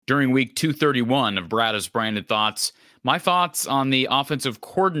during week 231 of Brada's Branded Thoughts. My thoughts on the offensive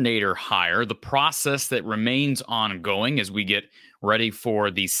coordinator hire, the process that remains ongoing as we get ready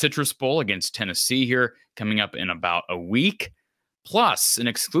for the Citrus Bowl against Tennessee here coming up in about a week, plus an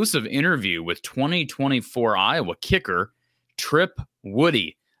exclusive interview with 2024 Iowa kicker Tripp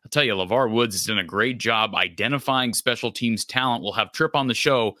Woody. I'll tell you, LeVar Woods has done a great job identifying special teams talent. We'll have Tripp on the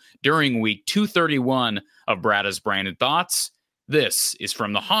show during week 231 of Brada's Branded Thoughts. This is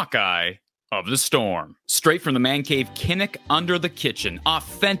from the Hawkeye of the Storm. Straight from the man cave, Kinnick Under the Kitchen.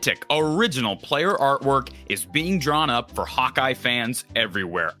 Authentic, original player artwork is being drawn up for Hawkeye fans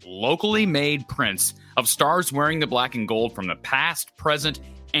everywhere. Locally made prints of stars wearing the black and gold from the past, present,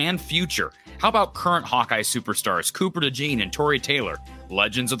 and future. How about current Hawkeye superstars Cooper DeJean and Torrey Taylor?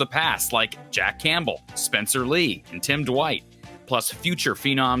 Legends of the past like Jack Campbell, Spencer Lee, and Tim Dwight. Plus future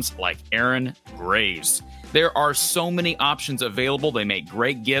phenoms like Aaron Graves. There are so many options available. They make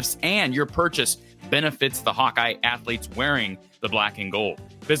great gifts, and your purchase benefits the Hawkeye athletes wearing the black and gold.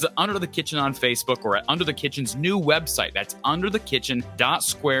 Visit Under the Kitchen on Facebook or at Under the Kitchen's new website. That's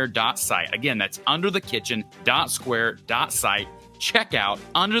underthekitchen.square.site. Again, that's underthekitchen.square.site. Check out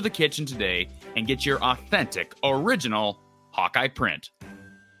Under the Kitchen today and get your authentic, original Hawkeye print.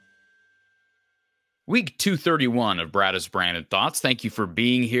 Week 231 of Brada's Branded Thoughts. Thank you for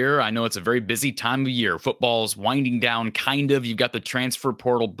being here. I know it's a very busy time of year. Football's winding down, kind of. You've got the transfer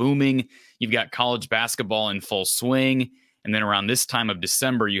portal booming. You've got college basketball in full swing. And then around this time of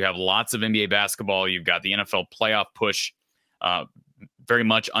December, you have lots of NBA basketball. You've got the NFL playoff push very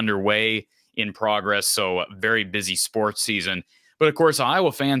much underway, in progress. So a very busy sports season. But of course,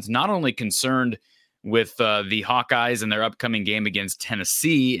 Iowa fans not only concerned with the Hawkeyes and their upcoming game against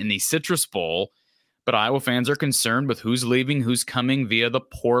Tennessee in the Citrus Bowl, but Iowa fans are concerned with who's leaving, who's coming via the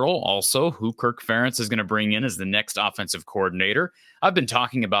portal. Also, who Kirk Ferentz is going to bring in as the next offensive coordinator. I've been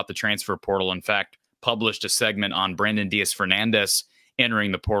talking about the transfer portal. In fact, published a segment on Brandon Diaz-Fernandez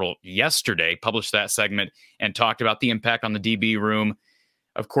entering the portal yesterday. Published that segment and talked about the impact on the DB room.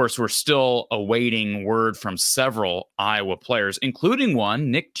 Of course, we're still awaiting word from several Iowa players, including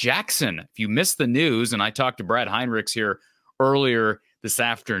one, Nick Jackson. If you missed the news, and I talked to Brad Heinrichs here earlier this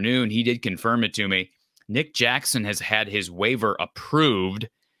afternoon, he did confirm it to me. Nick Jackson has had his waiver approved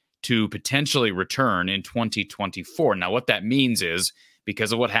to potentially return in 2024. Now, what that means is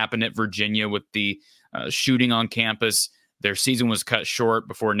because of what happened at Virginia with the shooting on campus, their season was cut short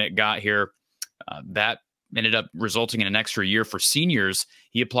before Nick got here. That ended up resulting in an extra year for seniors.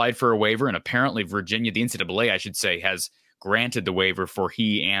 He applied for a waiver, and apparently Virginia, the NCAA, I should say, has granted the waiver for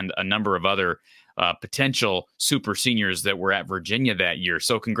he and a number of other potential super seniors that were at Virginia that year.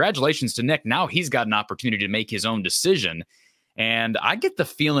 So congratulations to Nick. Now he's got an opportunity to make his own decision. And I get the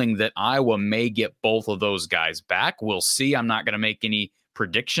feeling that Iowa may get both of those guys back. We'll see. I'm not going to make any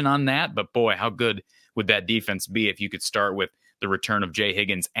prediction on that, but boy, how good would that defense be if you could start with the return of Jay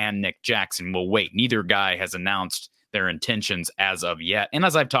Higgins and Nick Jackson? We'll wait. Neither guy has announced their intentions as of yet. And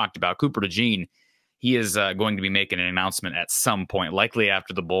as I've talked about, Cooper DeJean, he is going to be making an announcement at some point, likely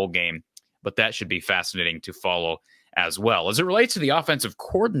after the bowl game. But that should be fascinating to follow as well. As it relates to the offensive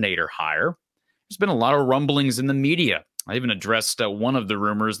coordinator hire, there's been a lot of rumblings in the media. I even addressed one of the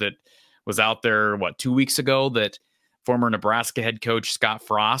rumors that was out there, 2 weeks ago, that former Nebraska head coach Scott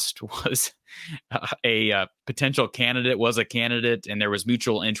Frost was a potential candidate, and there was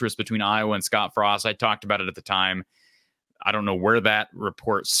mutual interest between Iowa and Scott Frost. I talked about it at the time. I don't know where that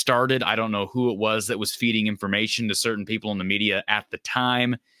report started. I don't know who it was that was feeding information to certain people in the media at the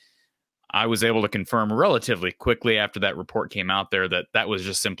time. I was able to confirm relatively quickly after that report came out there that that was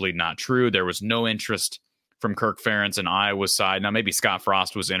just simply not true. There was no interest from Kirk Ferentz and Iowa's side. Now, maybe Scott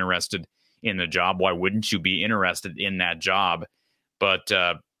Frost was interested in the job. Why wouldn't you be interested in that job? But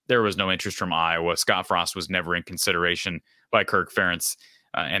there was no interest from Iowa. Scott Frost was never in consideration by Kirk Ferentz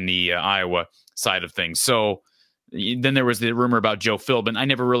and the Iowa side of things. So then there was the rumor about Joe Philbin. I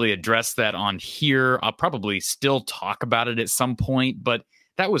never really addressed that on here. I'll probably still talk about it at some point, but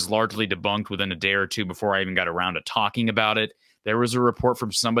that was largely debunked within a day or two before I even got around to talking about it. There was a report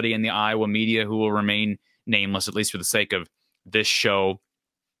from somebody in the Iowa media who will remain nameless, at least for the sake of this show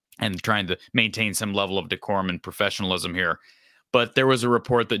and trying to maintain some level of decorum and professionalism here. But there was a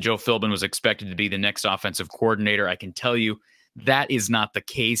report that Joe Philbin was expected to be the next offensive coordinator. I can tell you that is not the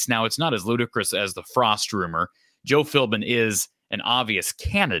case. Now, it's not as ludicrous as the Frost rumor. Joe Philbin is an obvious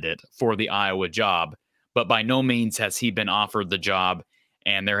candidate for the Iowa job, but by no means has he been offered the job.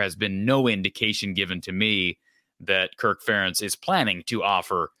 And there has been no indication given to me that Kirk Ferentz is planning to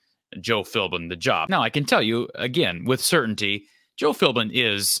offer Joe Philbin the job. Now, I can tell you, again, with certainty, Joe Philbin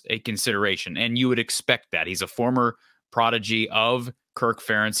is a consideration, and you would expect that. He's a former prodigy of Kirk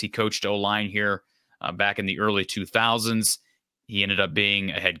Ferentz. He coached O-line here back in the early 2000s. He ended up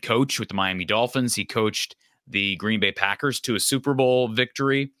being a head coach with the Miami Dolphins. He coached the Green Bay Packers to a Super Bowl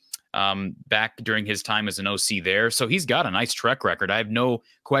victory back during his time as an OC there. So he's got a nice track record. I have no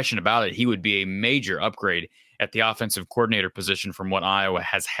question about it. He would be a major upgrade at the offensive coordinator position from what Iowa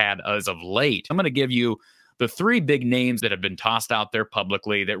has had as of late. I'm going to give you the three big names that have been tossed out there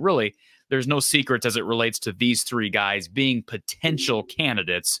publicly that really there's no secrets as it relates to these three guys being potential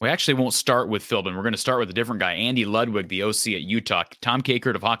candidates. We actually won't start with Philbin. We're going to start with a different guy, Andy Ludwig, the OC at Utah. Tom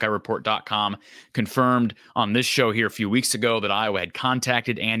Kakert of HawkeyeReport.com confirmed on this show here a few weeks ago that Iowa had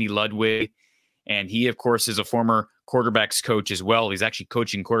contacted Andy Ludwig, and he, of course, is a former quarterbacks coach as well. He's actually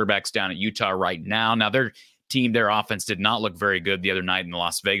coaching quarterbacks down at Utah right now. Now, their offense did not look very good the other night in the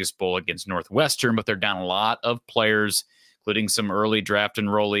Las Vegas Bowl against Northwestern, but they're down a lot of players, including some early draft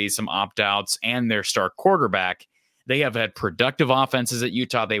enrollees, some opt-outs, and their star quarterback. They have had productive offenses at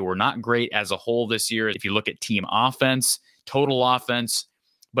Utah. They were not great as a whole this year if you look at team offense, total offense,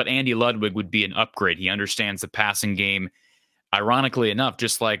 but Andy Ludwig would be an upgrade. He understands the passing game. Ironically enough,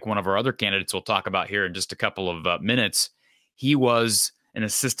 just like one of our other candidates we'll talk about here in just a couple of minutes, he was an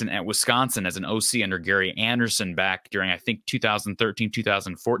assistant at Wisconsin as an OC under Gary Anderson back during, I think, 2013,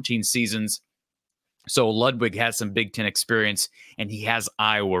 2014 seasons. So Ludwig has some Big Ten experience, and he has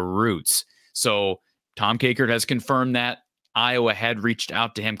Iowa roots. So Tom Kakert has confirmed that Iowa had reached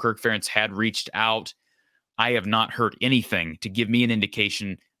out to him. Kirk Ferentz had reached out. I have not heard anything to give me an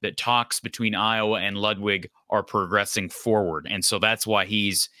indication that talks between Iowa and Ludwig are progressing forward. And so that's why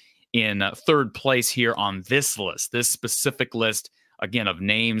he's in third place here on this list, this specific list, again, of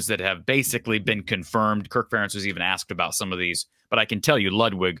names that have basically been confirmed. Kirk Ferentz was even asked about some of these, but I can tell you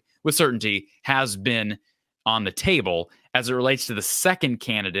Ludwig with certainty has been on the table. As it relates to the second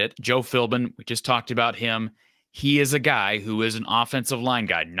candidate, Joe Philbin, we just talked about him. He is a guy who is an offensive line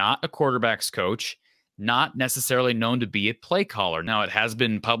guy, not a quarterback's coach, not necessarily known to be a play caller. Now, it has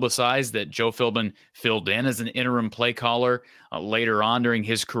been publicized that Joe Philbin filled in as an interim play caller later on during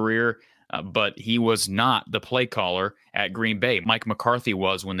his career, but he was not the play caller at Green Bay. Mike McCarthy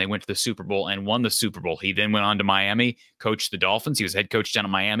was when they went to the Super Bowl and won the Super Bowl. He then went on to Miami, coached the Dolphins. He was head coach down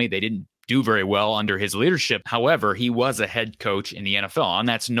in Miami. They didn't do very well under his leadership. However, he was a head coach in the NFL, and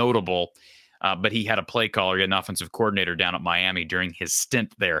that's notable. But he had a play caller, he had an offensive coordinator down at Miami during his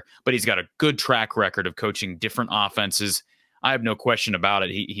stint there. But he's got a good track record of coaching different offenses. I have no question about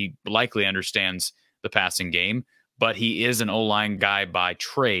it. He likely understands the passing game, but he is an O-line guy by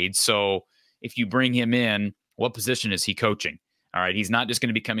trade. So if you bring him in, what position is he coaching? All right, he's not just going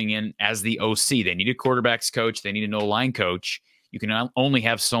to be coming in as the OC. They need a quarterbacks coach. They need an O-line coach. You can only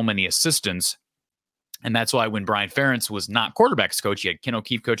have so many assistants. And that's why when Brian Ferentz was not quarterbacks coach, you had Ken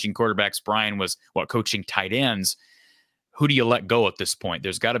O'Keefe coaching quarterbacks. Brian was, coaching tight ends. Who do you let go at this point?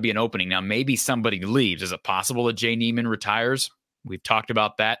 There's got to be an opening. Now, maybe somebody leaves. Is it possible that Jay Neiman retires? We've talked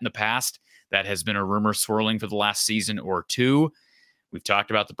about that in the past. That has been a rumor swirling for the last season or two. We've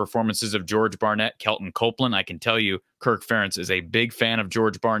talked about the performances of George Barnett, Kelton Copeland. I can tell you Kirk Ferentz is a big fan of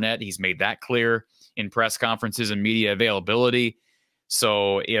George Barnett. He's made that clear in press conferences and media availability.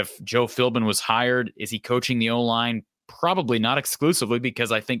 So if Joe Philbin was hired, is he coaching the O-line? Probably not exclusively,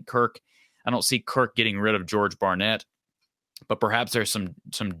 because I don't see Kirk getting rid of George Barnett, but perhaps there's some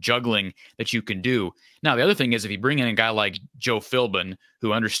juggling that you can do. Now, the other thing is if you bring in a guy like Joe Philbin,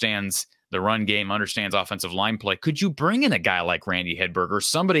 who understands the run game, understands offensive line play, could you bring in a guy like Randy Hedberg,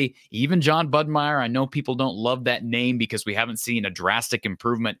 somebody, even John Budmeyer? I know people don't love that name because we haven't seen a drastic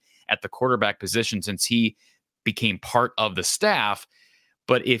improvement at the quarterback position since he became part of the staff.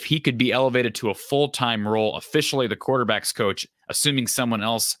 But if he could be elevated to a full-time role, officially the quarterback's coach, assuming someone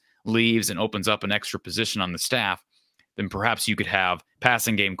else leaves and opens up an extra position on the staff, then perhaps you could have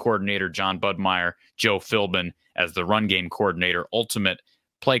passing game coordinator John Budmeyer, Joe Philbin as the run game coordinator, ultimate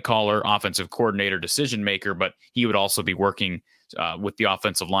play caller, offensive coordinator, decision maker, but he would also be working with the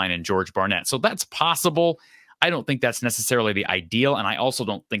offensive line and George Barnett. So that's possible. I don't think that's necessarily the ideal, and I also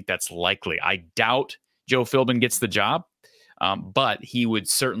don't think that's likely. I doubt Joe Philbin gets the job. But he would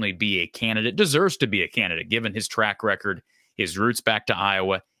certainly be a candidate, deserves to be a candidate, given his track record, his roots back to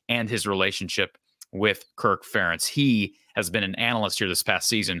Iowa, and his relationship with Kirk Ferentz. He has been an analyst here this past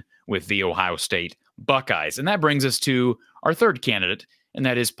season with the Ohio State Buckeyes. And that brings us to our third candidate, and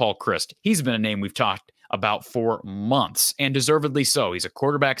that is Paul Chryst. He's been a name we've talked about for months, and deservedly so. He's a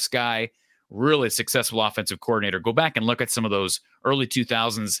quarterbacks guy, really successful offensive coordinator. Go back and look at some of those early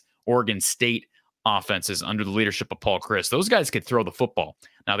 2000s Oregon State offenses under the leadership of Paul Chryst. Those guys could throw the football.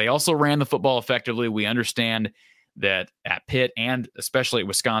 Now, they also ran the football effectively. We understand that at Pitt and especially at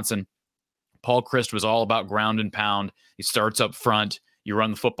Wisconsin, Paul Chryst was all about ground and pound. He starts up front. you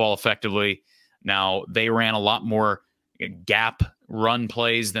run the football effectively. Now, they ran a lot more gap run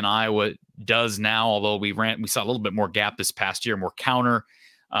plays than Iowa does now, although we saw a little bit more gap this past year, more counter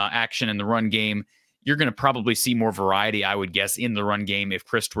action in the run game. You're going to probably see more variety, I would guess, in the run game if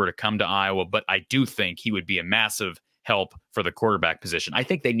Chris were to come to Iowa, but I do think he would be a massive help for the quarterback position. I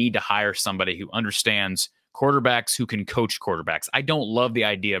think they need to hire somebody who understands quarterbacks, who can coach quarterbacks. I don't love the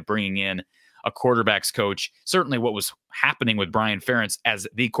idea of bringing in a quarterbacks coach. Certainly what was happening with Brian Ferentz as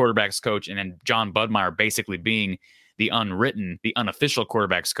the quarterbacks coach and then John Budmeyer basically being the unwritten, the unofficial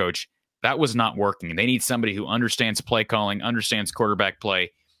quarterbacks coach, that was not working. They need somebody who understands play calling, understands quarterback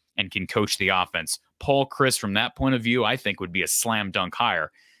play, and can coach the offense. Paul Chryst, from that point of view, I think would be a slam dunk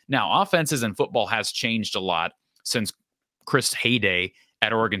hire. Now, offenses in football has changed a lot since Chryst's heyday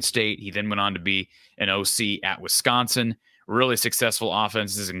at Oregon State. He then went on to be an OC at Wisconsin. Really successful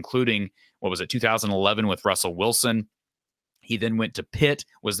offenses, including, 2011 with Russell Wilson. He then went to Pitt,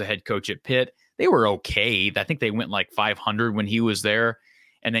 was the head coach at Pitt. They were okay. I think they went like 500 when he was there,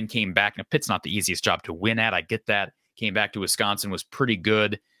 and then came back. Now, Pitt's not the easiest job to win at. I get that. Came back to Wisconsin, was pretty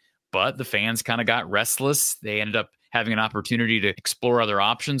good, but the fans kind of got restless. They ended up having an opportunity to explore other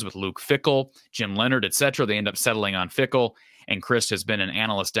options with Luke Fickell, Jim Leonard, etc. They end up settling on Fickell, and Chryst has been an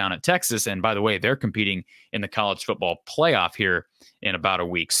analyst down at Texas. And by the way, they're competing in the college football playoff here in about a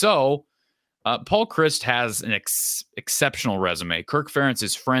week. So Paul Chryst has an exceptional resume. Kirk Ferentz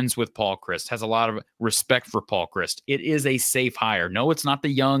is friends with Paul Chryst, has a lot of respect for Paul Chryst. It is a safe hire. No, it's not the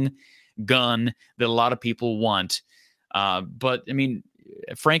young gun that a lot of people want. But, I mean,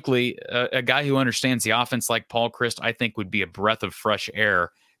 frankly, a guy who understands the offense like Paul Chryst, I think would be a breath of fresh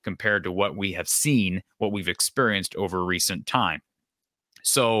air compared to what we have seen, what we've experienced over recent time.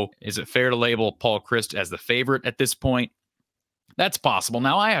 So is it fair to label Paul Chryst as the favorite at this point? That's possible.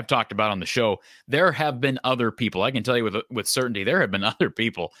 Now, I have talked about on the show, there have been other people. I can tell you with certainty, there have been other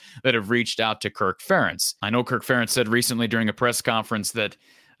people that have reached out to Kirk Ferentz. I know Kirk Ferentz said recently during a press conference that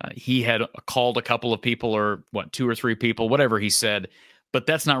he had called a couple of people, or 2 or 3 people, whatever he said, but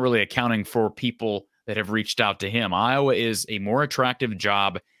that's not really accounting for people that have reached out to him. Iowa is a more attractive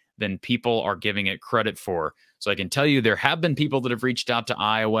job than people are giving it credit for. So I can tell you there have been people that have reached out to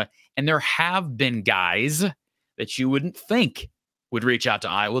Iowa, and there have been guys that you wouldn't think would reach out to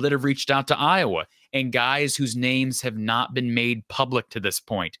Iowa that have reached out to Iowa, and guys whose names have not been made public to this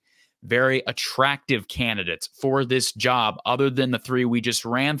point. Very attractive candidates for this job other than the 3 we just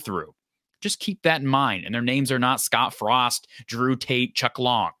ran through. Just keep that in mind. And their names are not Scott Frost, Drew Tate, Chuck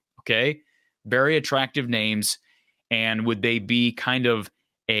Long. Okay? Very attractive names. And would they be kind of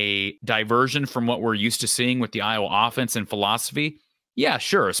a diversion from what we're used to seeing with the Iowa offense and philosophy? Yeah,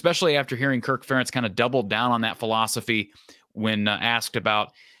 sure. Especially after hearing Kirk Ferentz kind of double down on that philosophy when asked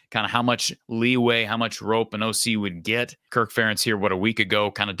about kind of how much leeway, how much rope an OC would get. Kirk Ferentz here, a week ago,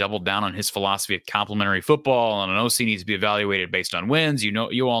 kind of doubled down on his philosophy of complementary football, and an OC needs to be evaluated based on wins.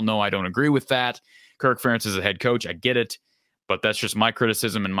 You all know I don't agree with that. Kirk Ferentz is a head coach. I get it, but that's just my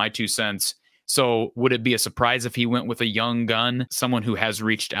criticism and my 2 cents. So would it be a surprise if he went with a young gun, someone who has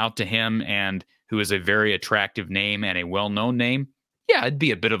reached out to him and who is a very attractive name and a well-known name? Yeah, it'd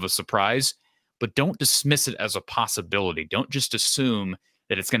be a bit of a surprise, but don't dismiss it as a possibility. Don't just assume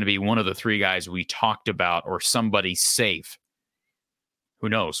that it's going to be one of the 3 guys we talked about or somebody safe. Who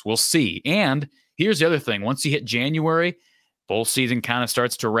knows? We'll see. And here's the other thing. Once you hit January, bowl season kind of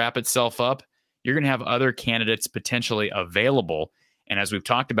starts to wrap itself up. You're going to have other candidates potentially available. And as we've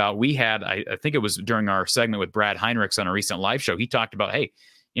talked about, we had, I think it was during our segment with Brad Heinrichs on a recent live show, he talked about, hey,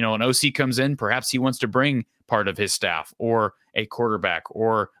 an OC comes in, perhaps he wants to bring part of his staff or a quarterback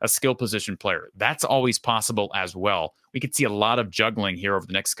or a skill position player. That's always possible as well. We could see a lot of juggling here over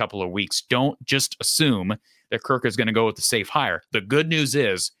the next couple of weeks. Don't just assume that Kirk is going to go with the safe hire. The good news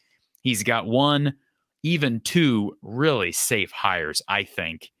is he's got 1, even 2 really safe hires, I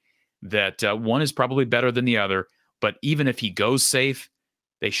think, that one is probably better than the other. But even if he goes safe,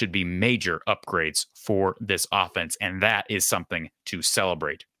 they should be major upgrades for this offense, and that is something to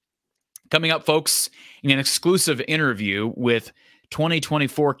celebrate. Coming up, folks, in an exclusive interview with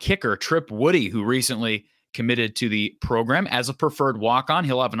 2024 kicker Tripp Woody, who recently committed to the program as a preferred walk-on.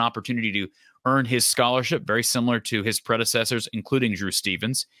 He'll have an opportunity to earn his scholarship, very similar to his predecessors, including Drew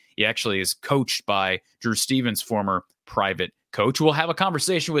Stevens. He actually is coached by Drew Stevens' former private coach. We'll have a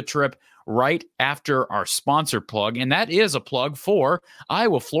conversation with Tripp right after our sponsor plug, and that is a plug for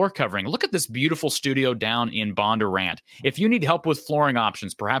Iowa Floor Covering. Look at this beautiful studio down in Bondurant. If you need help with flooring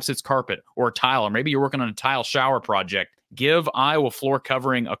options, perhaps it's carpet or tile, or maybe you're working on a tile shower project, give Iowa Floor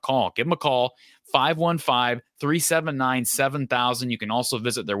Covering a call. Give them a call, 515-379-7000. You can also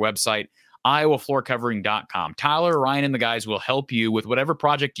visit their website, iowafloorcovering.com. Tyler, Ryan, and the guys will help you with whatever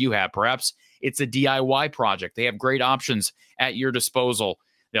project you have. Perhaps it's a DIY project. They have great options at your disposal.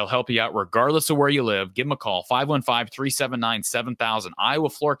 They'll help you out regardless of where you live. Give them a call, 515-379-7000,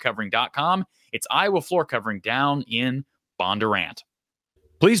 iowafloorcovering.com. It's Iowa Floor Covering down in Bondurant.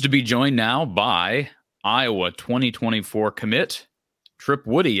 Pleased to be joined now by Iowa 2024 commit Tripp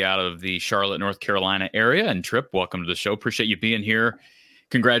Woody out of the Charlotte, North Carolina area. And Tripp, welcome to the show. Appreciate you being here.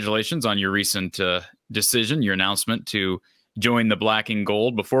 Congratulations on your recent decision, your announcement to join the Black and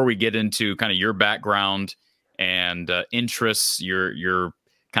Gold. Before we get into kind of your background and interests, your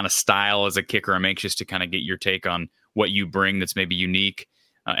kind of style as a kicker, I'm anxious to kind of get your take on what you bring that's maybe unique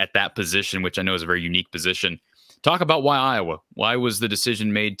at that position, which I know is a very unique position. Talk about why Iowa. Why was the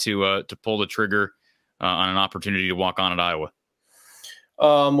decision made to pull the trigger on an opportunity to walk on at Iowa?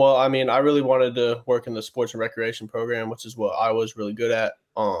 Well, I mean, I really wanted to work in the sports and recreation program, which is what I was really good at.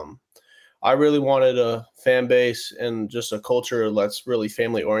 I really wanted a fan base and just a culture that's really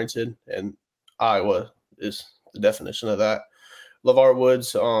family oriented, and Iowa is the definition of that. LeVar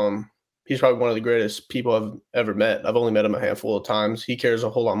Woods, he's probably one of the greatest people I've ever met. I've only met him a handful of times. He cares a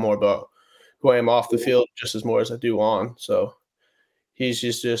whole lot more about who I am off the field just as more as I do on. So he's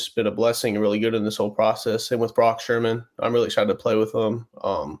just been a blessing and really good in this whole process. Same with Brock Sherman. I'm really excited to play with him.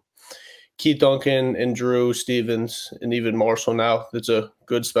 Keith Duncan and Drew Stevens and even Marshall now. It's a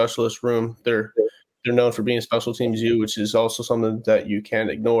good specialist room. They're known for being special teams U, which is also something that you can't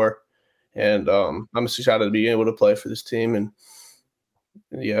ignore. And I'm excited to be able to play for this team. And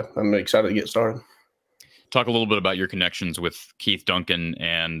yeah, I'm excited to get started. Talk a little bit about your connections with Keith Duncan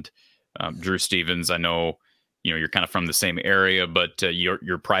and Drew Stevens. I know you're kind of from the same area, but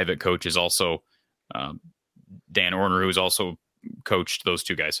your private coach is also Dan Orner, who's also coached those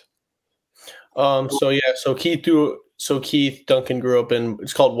two guys. So Keith Duncan grew up in,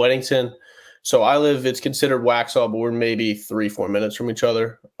 it's called Weddington. So it's considered Waxhaw, but we're maybe 3-4 minutes from each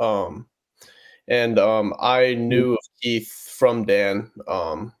other. I knew of Keith from Dan.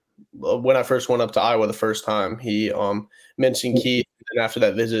 When I first went up to Iowa the first time, he mentioned Keith, and after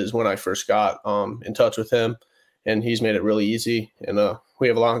that visit is when I first got in touch with him, and he's made it really easy, and we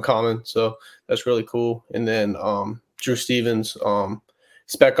have a lot in common, so that's really cool. And then Drew Stevens,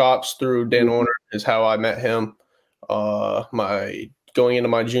 Spec Ops through Dan Orner is how I met him going into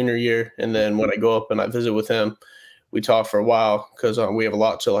my junior year, and then when I go up and I visit with him, we talk for a while because we have a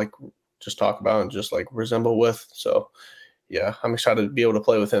lot to just talk about and just resemble with. So yeah, I'm excited to be able to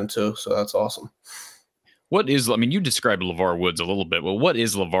play with him too. So that's awesome. You described LeVar Woods a little bit. Well, what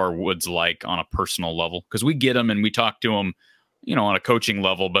is LeVar Woods like on a personal level? Because we get him and we talk to him, on a coaching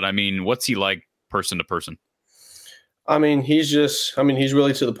level. But what's he like person to person? He's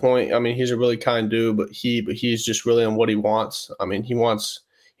really to the point. He's a really kind dude, but he's just really on what he wants. He wants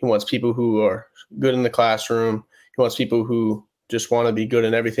people who are good in the classroom. He wants people who just want to be good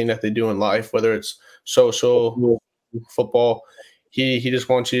in everything that they do in life, whether it's social, football. He just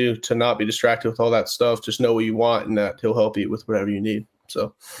wants you to not be distracted with all that stuff. Just know what you want, and that he'll help you with whatever you need.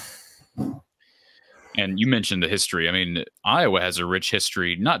 So, and you mentioned the history. Iowa has a rich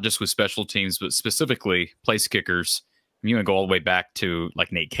history, not just with special teams, but specifically place kickers. You can go all the way back to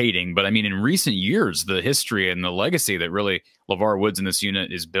Nate Kading, but in recent years, the history and the legacy that really LeVar Woods in this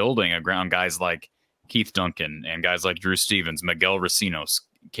unit is building around guys like Keith Duncan and guys like Drew Stevens, Miguel Racinos,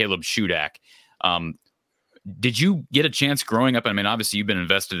 Caleb Shudak. Did you get a chance growing up? Obviously you've been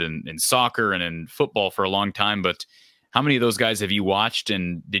invested in soccer and in football for a long time, but how many of those guys have you watched?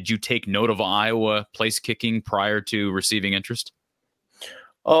 And did you take note of Iowa place kicking prior to receiving interest?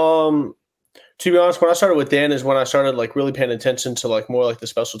 To be honest, when I started with Dan is when I started really paying attention to more the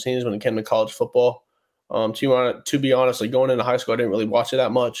special teams when it came to college football. To be honest, going into high school, I didn't really watch it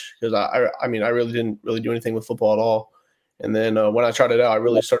that much because I really didn't really do anything with football at all. And then when I tried it out, I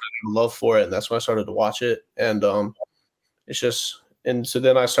really started to love for it, and that's when I started to watch it. And so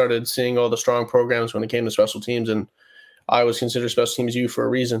then I started seeing all the strong programs when it came to special teams, and I was considered special teams U for a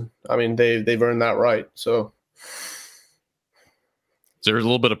reason. They've earned that right. So, is there a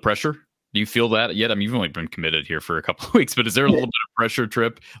little bit of pressure? Do you feel that yet? You've only been committed here for a couple of weeks, but is there a little bit of pressure,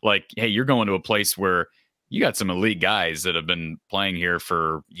 Tripp? Hey, you're going to a place where you got some elite guys that have been playing here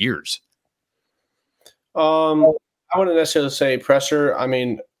for years. I wouldn't necessarily say pressure.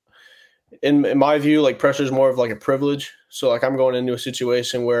 In my view, pressure is more of a privilege. So I'm going into a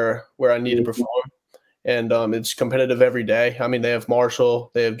situation where I need to perform, and it's competitive every day. They have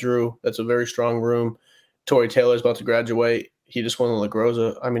Marshall, they have Drew. That's a very strong room. Torrey Taylor's about to graduate. He just won the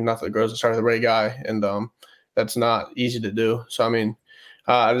the Ray Guy, and that's not easy to do. So I'm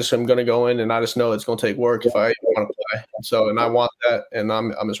going to go in, and I just know it's going to take work if I want to play. So, and I want that, and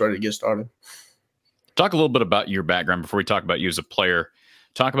I'm just ready to get started. Talk a little bit about your background before we talk about you as a player.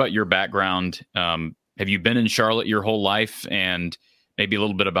 Talk about your background. Have you been in Charlotte your whole life, and maybe a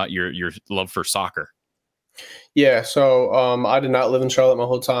little bit about your love for soccer? Yeah, so I did not live in Charlotte my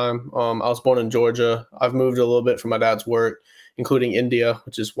whole time. I was born in Georgia. I've moved a little bit for my dad's work, including India,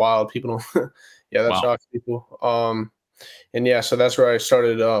 which is wild. People don't, yeah, that Wow. shocks people. And yeah, so that's where I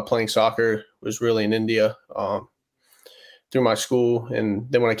started playing soccer. Was really in India through my school, and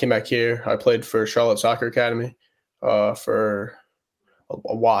then when I came back here, I played for Charlotte Soccer Academy for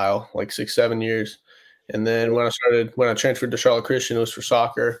a while, like 6, 7 years. And then when I transferred to Charlotte Christian, it was for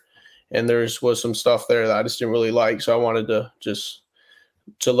soccer, and was some stuff there that I just didn't really like, so I wanted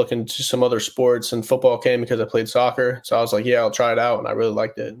to look into some other sports, and football came because I played soccer. So I was like, yeah, I'll try it out, and I really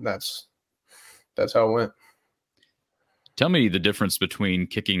liked it, and that's how it went. Tell me the difference between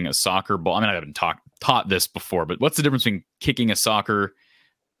kicking a soccer ball. I mean, I haven't taught this before, but what's the difference between kicking a soccer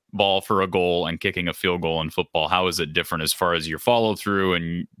ball for a goal and kicking a field goal in football? How is it different as far as your follow through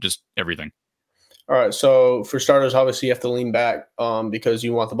and just everything? All right, so for starters, obviously you have to lean back because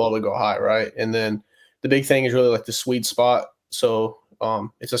you want the ball to go high, right? And then the big thing is really like the sweet spot. So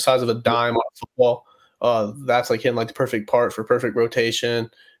it's the size of a dime on a football. That's like hitting like the perfect part for perfect rotation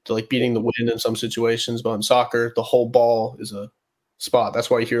to like beating the wind in some situations. But in soccer, the whole ball is a spot. That's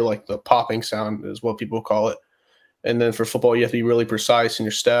why you hear like the popping sound is what people call it. And then for football, you have to be really precise in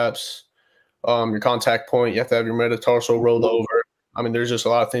your steps, your contact point. You have to have your metatarsal rolled over. I mean, there's just a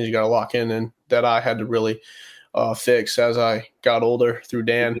lot of things you got to lock in, and that I had to really fix as I got older through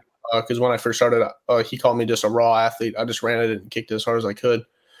Dan. Because when I first started, he called me just a raw athlete. I just ran it and kicked it as hard as I could.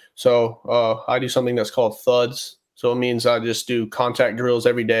 So I do something that's called thuds. So it means I just do contact drills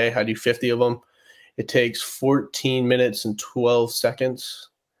every day. I do 50 of them. It takes 14 minutes and 12 seconds.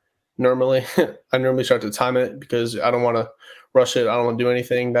 Normally, I normally start to time it because I don't want to rush it. I don't want to do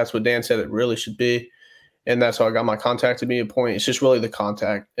anything. That's what Dan said it really should be. And that's how I got my contact to be a point. It's just really the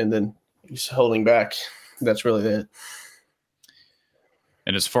contact, and then he's holding back. That's really it.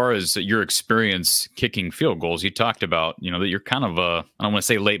 And as far as your experience kicking field goals, you talked about, that you're kind of I don't want to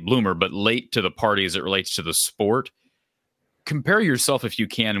say late bloomer, but late to the party as it relates to the sport. Compare yourself, if you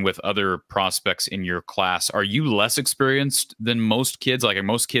can, with other prospects in your class. Are you less experienced than most kids? Like, are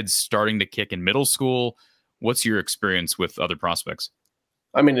most kids starting to kick in middle school? What's your experience with other prospects?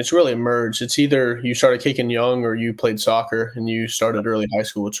 I mean, it's really merged. It's either you started kicking young or you played soccer and you started early high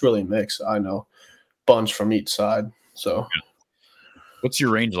school. It's really a mix. I know bunch from each side. So, what's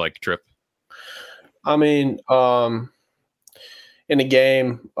your range like, Tripp? I mean, in a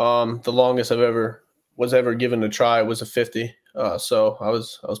game, the longest was ever given a try was a 50. So I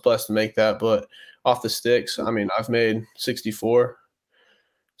was blessed to make that. But off the sticks, I mean, I've made 64.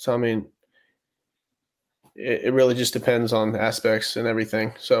 So I mean, it really just depends on aspects and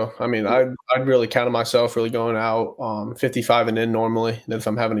everything. So, I mean, I'd really count myself really going out 55 and in normally. And then if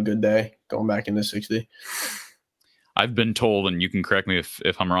I'm having a good day, going back into 60. I've been told, and you can correct me if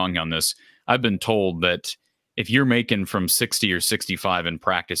I'm wrong on this, I've been told that if you're making from 60 or 65 in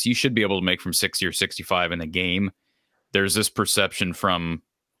practice, you should be able to make from 60 or 65 in the game. There's this perception from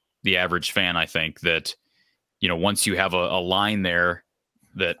the average fan, I think, that, once you have a line there,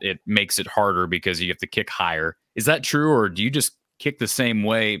 that it makes it harder because you have to kick higher. Is that true, or do you just kick the same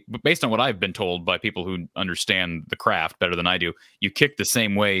way? But based on what I've been told by people who understand the craft better than I do, you kick the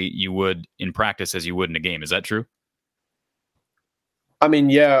same way you would in practice as you would in a game. Is that true? I mean,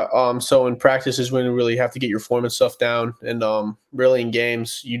 yeah. So in practice is when you really have to get your form and stuff down, and really in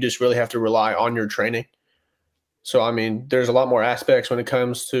games, you just really have to rely on your training. So I mean, there's a lot more aspects when it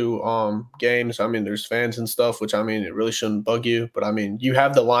comes to games. I mean, there's fans and stuff, which I mean, it really shouldn't bug you. But I mean, you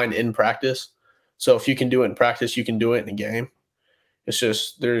have the line in practice, so if you can do it in practice, you can do it in a game. It's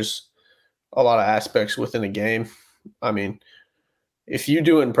just there's a lot of aspects within a game. I mean, if you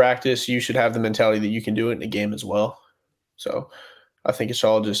do it in practice, you should have the mentality that you can do it in a game as well. So I think it's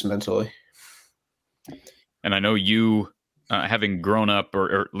all just mentally. And I know you, having grown up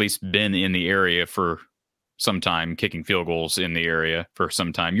or at least been in the area for some time, kicking field goals in the area for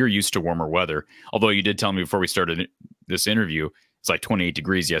some time, you're used to warmer weather. Although you did tell me before we started this interview, it's like 28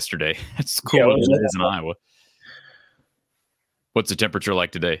 degrees yesterday. It's cool as it is in Iowa. What's the temperature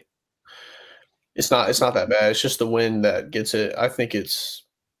like today? It's not that bad. It's just the wind that gets it. I think it's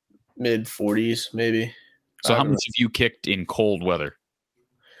mid 40s maybe. So how much have you kicked in cold weather?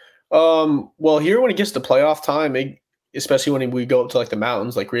 Well, here when it gets to playoff time, especially when we go up to like the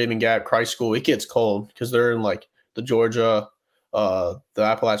mountains, like Raven Gap, Christ School, it gets cold because they're in like the Georgia, the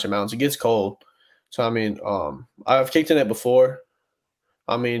Appalachian Mountains. It gets cold. So I mean, I've kicked in it before.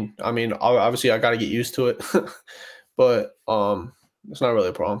 I mean, obviously I got to get used to it, but it's not really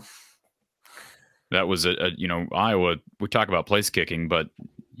a problem. That was Iowa. We talk about place kicking, but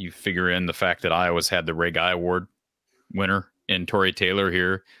you figure in the fact that Iowa's had the Ray Guy Award winner in Torrey Taylor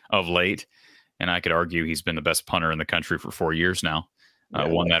here of late, and I could argue he's been the best punter in the country for 4 years now.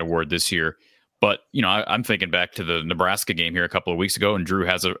 Won that award this year. But, I'm thinking back to the Nebraska game here a couple of weeks ago, and Drew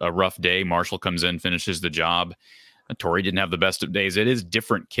has a rough day. Marshall comes in, finishes the job. Torrey didn't have the best of days. It is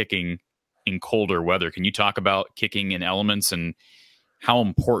different kicking in colder weather. Can you talk about kicking in elements, and how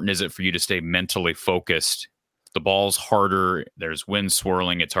important is it for you to stay mentally focused? The ball's harder. There's wind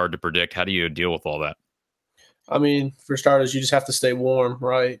swirling. It's hard to predict. How do you deal with all that? I mean, for starters, you just have to stay warm,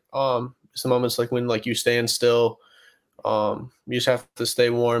 right? It's the moments like when you stand still. You just have to stay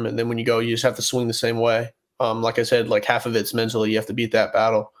warm, and then when you go, you just have to swing the same way. Like I said, half of it's mentally. You have to beat that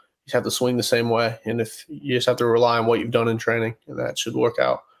battle. You just have to swing the same way, and if you just have to rely on what you've done in training, and that should work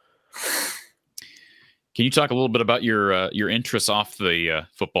out. Can you talk a little bit about your interests off the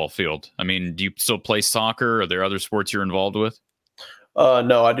football field? I mean, do you still play soccer? Are there other sports you're involved with?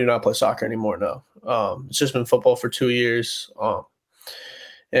 No, I do not play soccer anymore. No, it's just been football for 2 years.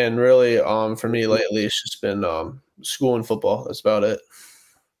 And really, for me lately, it's just been school and football. That's about it.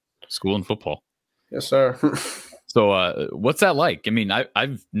 School and football. Yes, sir. So what's that like? I mean,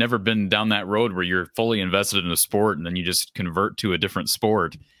 I've never been down that road where you're fully invested in a sport and then you just convert to a different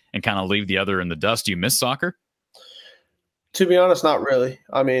sport and kind of leave the other in the dust. Do you miss soccer? To be honest, not really.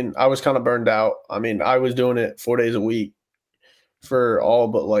 I mean, I was kind of burned out. I mean, I was doing it 4 days a week for all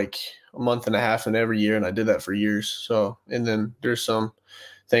but a month and a half in every year, and I did that for years. So, and then there's some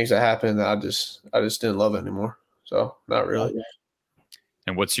things that happened that I just didn't love it anymore. So, not really.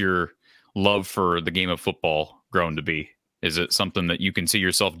 And what's your love for the game of football grown to be? Is it something that you can see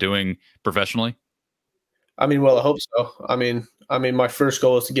yourself doing professionally? I mean, well, I hope so. I mean, my first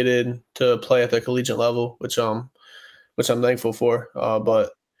goal is to get in to play at the collegiate level, which I'm thankful for.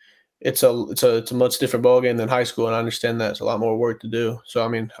 But it's a much different ballgame than high school, and I understand that it's a lot more work to do. So, I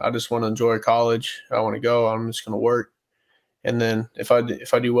mean, I just want to enjoy college. I want to go. I'm just going to work, and then if I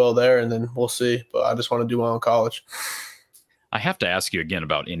do well there, and then we'll see. But I just want to do well in college. I have to ask you again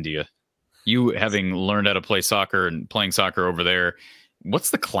about India. You having learned how to play soccer and playing soccer over there,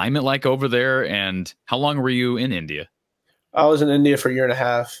 what's the climate like over there, and how long were you in India? I was in India for a year and a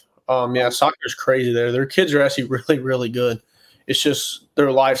half. Yeah, soccer is crazy there. Their kids are actually really, really good. It's just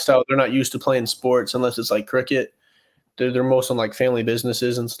their lifestyle. They're not used to playing sports unless it's like cricket. They're most on family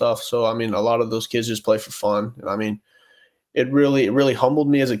businesses and stuff. So, I mean, a lot of those kids just play for fun. And I mean, it really humbled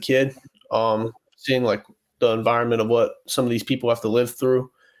me as a kid, seeing the environment of what some of these people have to live through.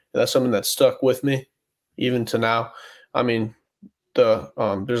 And that's something that stuck with me even to now. I mean,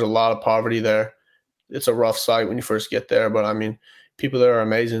 there's a lot of poverty there. It's a rough sight when you first get there, but I mean, people there are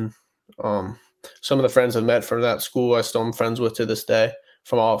amazing. Some of the friends I've met from that school, I still am friends with to this day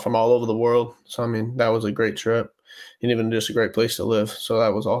from all over the world. So, I mean, that was a great trip and even just a great place to live. So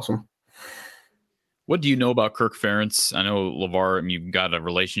that was awesome. What do you know about Kirk Ferentz? I know LeVar, you've got a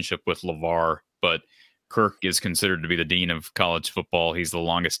relationship with LeVar, but Kirk is considered to be the dean of college football. He's the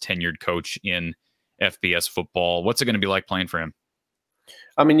longest tenured coach in FBS football. What's it going to be like playing for him?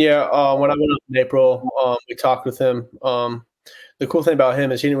 I mean, yeah, when I went up in April, we talked with him. The cool thing about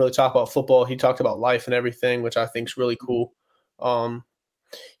him is he didn't really talk about football. He talked about life and everything, which I think is really cool.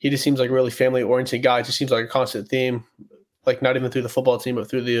 He just seems like a really family-oriented guy. It just seems like a constant theme, not even through the football team, but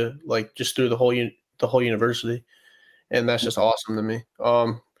through just through the whole university. And that's just awesome to me.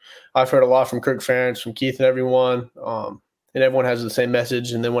 I've heard a lot from Kirk Ferentz, from Keith and everyone, and everyone has the same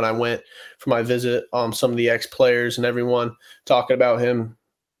message. And then when I went for my visit, some of the ex-players and everyone talking about him,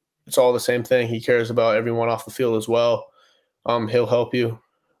 it's all the same thing. He cares about everyone off the field as well. He'll help you.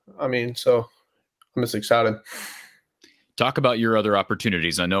 I mean, so I'm just excited. Talk about your other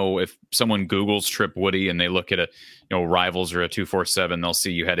opportunities. I know if someone Googles Tripp Woody and they look at Rivals or a 247, they'll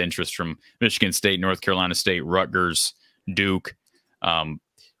see you had interest from Michigan State, North Carolina State, Rutgers, Duke. How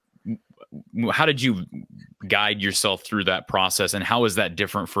did you guide yourself through that process, and how is that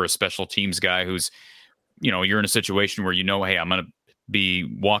different for a special teams guy who's, you're in a situation where hey, I'm going to be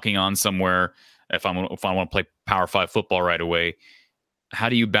walking on somewhere if I want to play Power 5 football right away. How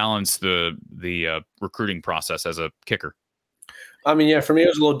do you balance the recruiting process as a kicker? I mean, yeah, for me, it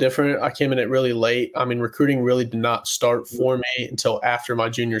was a little different. I came in it really late. I mean, recruiting really did not start for me until after my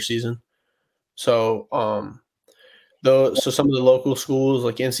junior season. So, so some of the local schools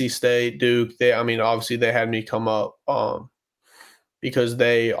like NC State, Duke, obviously they had me come up because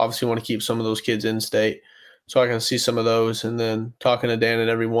they obviously want to keep some of those kids in state. So I can see some of those, and then talking to Dan and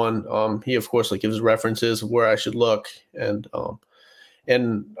everyone, he of course gives references of where I should look, and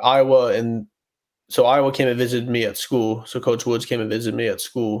Iowa and so Iowa came and visited me at school. So Coach Woods came and visited me at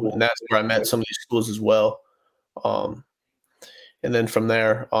school, and that's where I met some of these schools as well. Um, and then from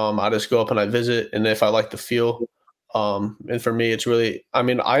there, I just go up and I visit, and if I like the feel, and for me, it's really, I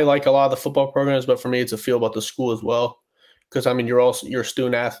mean, I like a lot of the football programs, but for me, it's a feel about the school as well. Because I mean, you're a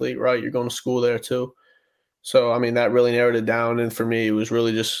student athlete, right? You're going to school there too. So I mean, that really narrowed it down, and for me, it was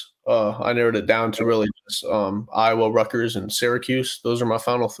really just I narrowed it down to really just Iowa, Rutgers, and Syracuse. Those are my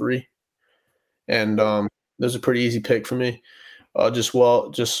final three, and those are a pretty easy pick for me. Just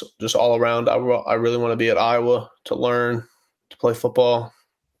all around, I really want to be at Iowa to learn, to play football.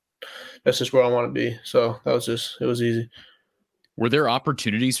 That's just where I want to be. So it was easy. Were there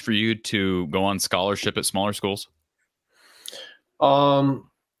opportunities for you to go on scholarship at smaller schools? To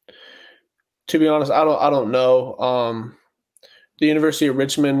be honest, I don't know. The University of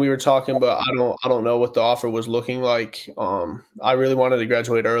Richmond we were talking, but I don't know what the offer was looking like. I really wanted to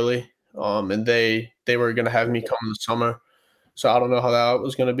graduate early, and they were going to have me come in the summer, so I don't know how that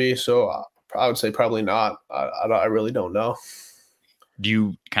was going to be. So I would say probably not. I really don't know. Do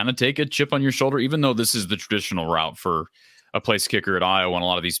you kind of take a chip on your shoulder, even though this is the traditional route for a place kicker at Iowa and a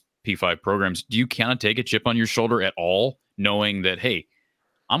lot of these P5 programs? Do you kind of take a chip on your shoulder at all, knowing that, hey,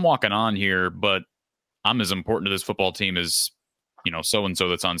 I'm walking on here, but I'm as important to this football team as, so-and-so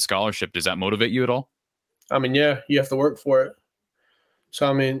that's on scholarship? Does that motivate you at all? I mean, yeah, you have to work for it. So,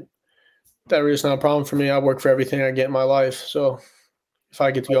 I mean, that really is not a problem for me. I work for everything I get in my life. So if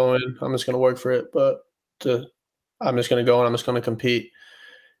I get to go in, I'm just going to work for it. But I'm just going to go and I'm just going to compete.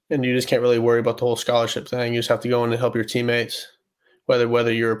 And you just can't really worry about the whole scholarship thing. You just have to go in and help your teammates,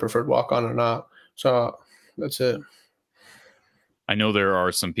 whether you're a preferred walk-on or not. So that's it. I know there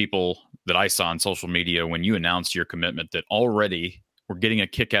are some people that I saw on social media when you announced your commitment that already were getting a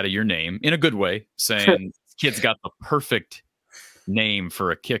kick out of your name in a good way, saying kid's got the perfect name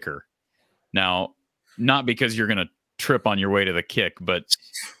for a kicker. Now, not because you're going to trip on your way to the kick, but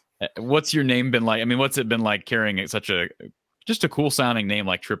what's your name been like? I mean, what's it been like carrying just a cool sounding name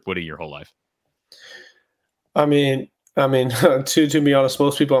like Tripp Woody your whole life? I mean, to be honest,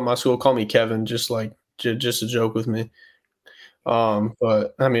 most people at my school call me Kevin, just a joke with me.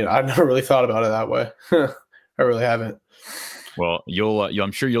 But I mean, I've never really thought about it that way. I really haven't. Well,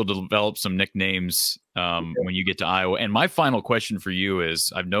 I'm sure you'll develop some nicknames when you get to Iowa. And my final question for you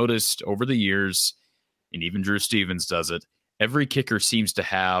is, I've noticed over the years, and even Drew Stevens does it, every kicker seems to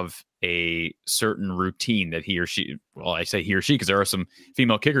have a certain routine that he or she, well, I say he or she because there are some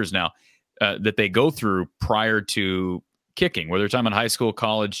female kickers now, that they go through prior to kicking, whether it's time in high school,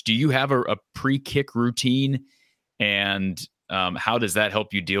 college. Do you have a pre-kick routine? And how does that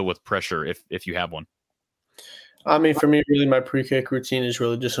help you deal with pressure if you have one? I mean, for me, really, my pre-kick routine is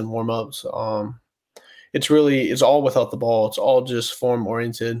really just in warm-ups. It's all without the ball. It's all just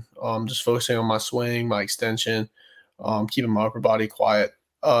form-oriented. Just focusing on my swing, my extension, keeping my upper body quiet.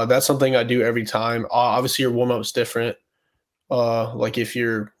 That's something I do every time. Obviously, your warm-up's different. Like if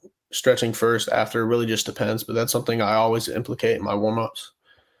you're stretching first, after, it really just depends. But that's something I always implicate in my warm-ups.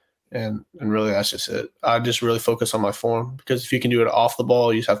 And really, that's just it. I just really focus on my form, because if you can do it off the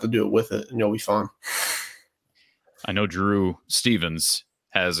ball, you just have to do it with it, and you'll be fine. I know Drew Stevens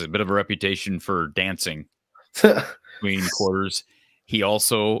has a bit of a reputation for dancing between quarters. He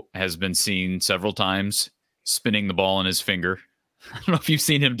also has been seen several times spinning the ball in his finger. I don't know if you've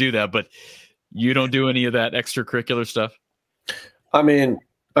seen him do that, but you don't do any of that extracurricular stuff? I mean,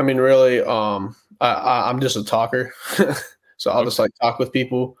 really, I'm just a talker. So I'll just talk with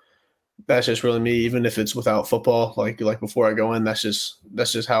people. That's just really me, even if it's without football. Like before I go in, that's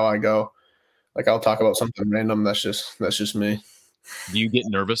just how I go. Like I'll talk about something random. That's just me. Do you get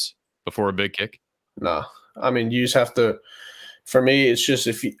nervous before a big kick? No, I mean, you just have to. For me, it's just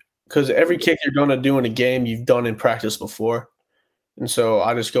because every kick you're going to do in a game, you've done in practice before, and so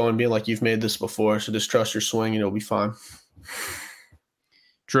I just go and be like, you've made this before, so just trust your swing, and you'll be fine.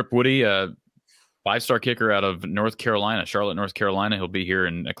 Tripp Woody, 5-star kicker out of North Carolina, Charlotte, North Carolina. He'll be here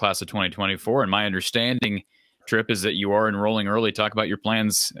in a class of 2024. And my understanding, Tripp, is that you are enrolling early. Talk about your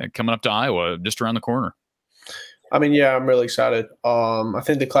plans coming up to Iowa, just around the corner. I mean, yeah, I'm really excited. I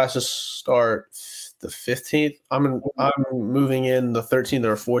think the classes start the 15th. I'm moving in the 13th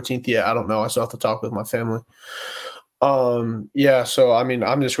or 14th. Yeah, I don't know. I still have to talk with my family. Yeah, so I mean,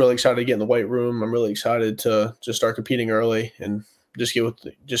 I'm just really excited to get in the weight room. I'm really excited to just start competing early and just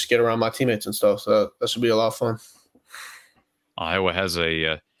get around my teammates and stuff. So that should be a lot of fun. Iowa has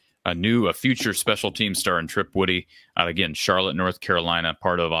a future special team star in Tripp Woody out, again, Charlotte, North Carolina,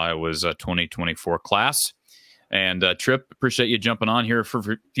 part of Iowa's 2024 class. And Tripp, appreciate you jumping on here for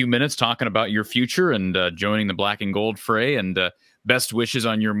a few minutes talking about your future and joining the Black and Gold fray. And best wishes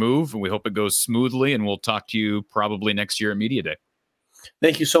on your move, and we hope it goes smoothly, and we'll talk to you probably next year at Media Day.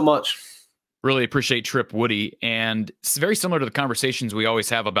 Thank you so much. Really appreciate Tripp Woody, and it's very similar to the conversations we always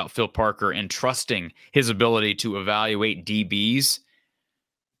have about Phil Parker and trusting his ability to evaluate DBs.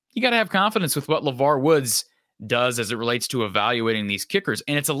 You got to have confidence with what LeVar Woods does as it relates to evaluating these kickers,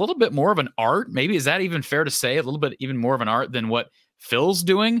 and it's a little bit more of an art. Maybe is that even fair to say? A little bit even more of an art than what Phil's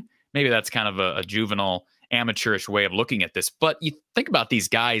doing? Maybe that's kind of a juvenile, amateurish way of looking at this. But you think about these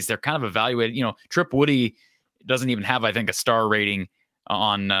guys; they're kind of evaluated. Tripp Woody doesn't even have, I think, a star rating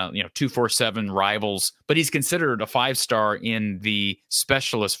on 247 Rivals, but he's considered a 5-star in the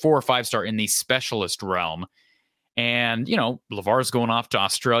specialist, 4 or 5-star in the specialist realm. And LeVar's going off to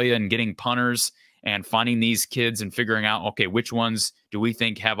Australia and getting punters and finding these kids and figuring out, okay, which ones do we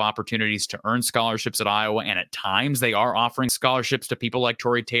think have opportunities to earn scholarships at Iowa? And at times they are offering scholarships to people like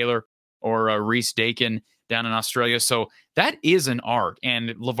Torrey Taylor or Reese Dakin down in Australia. So that is an art. And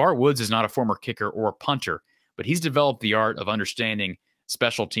LeVar Woods is not a former kicker or punter, but he's developed the art of understanding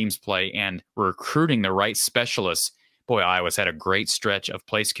special teams play and recruiting the right specialists. Boy, Iowa's had a great stretch of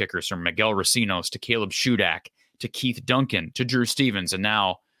place kickers from Miguel Racinos to Caleb Shudak to Keith Duncan to Drew Stevens. And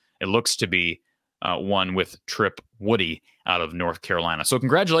now it looks to be one with Tripp Woody out of North Carolina. So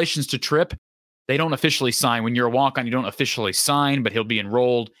congratulations to Tripp. They don't officially sign. When you're a walk-on, you don't officially sign, but he'll be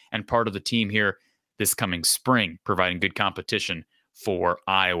enrolled and part of the team here this coming spring, providing good competition for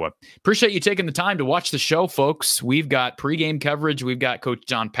Iowa. Appreciate you taking the time to watch the show, folks. We've got pregame coverage. We've got Coach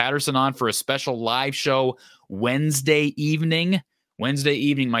John Patterson on for a special live show Wednesday evening.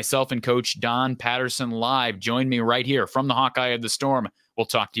 Myself and Coach Don Patterson live. Join me right here from the Hawkeye of the Storm. We'll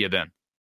talk to you then.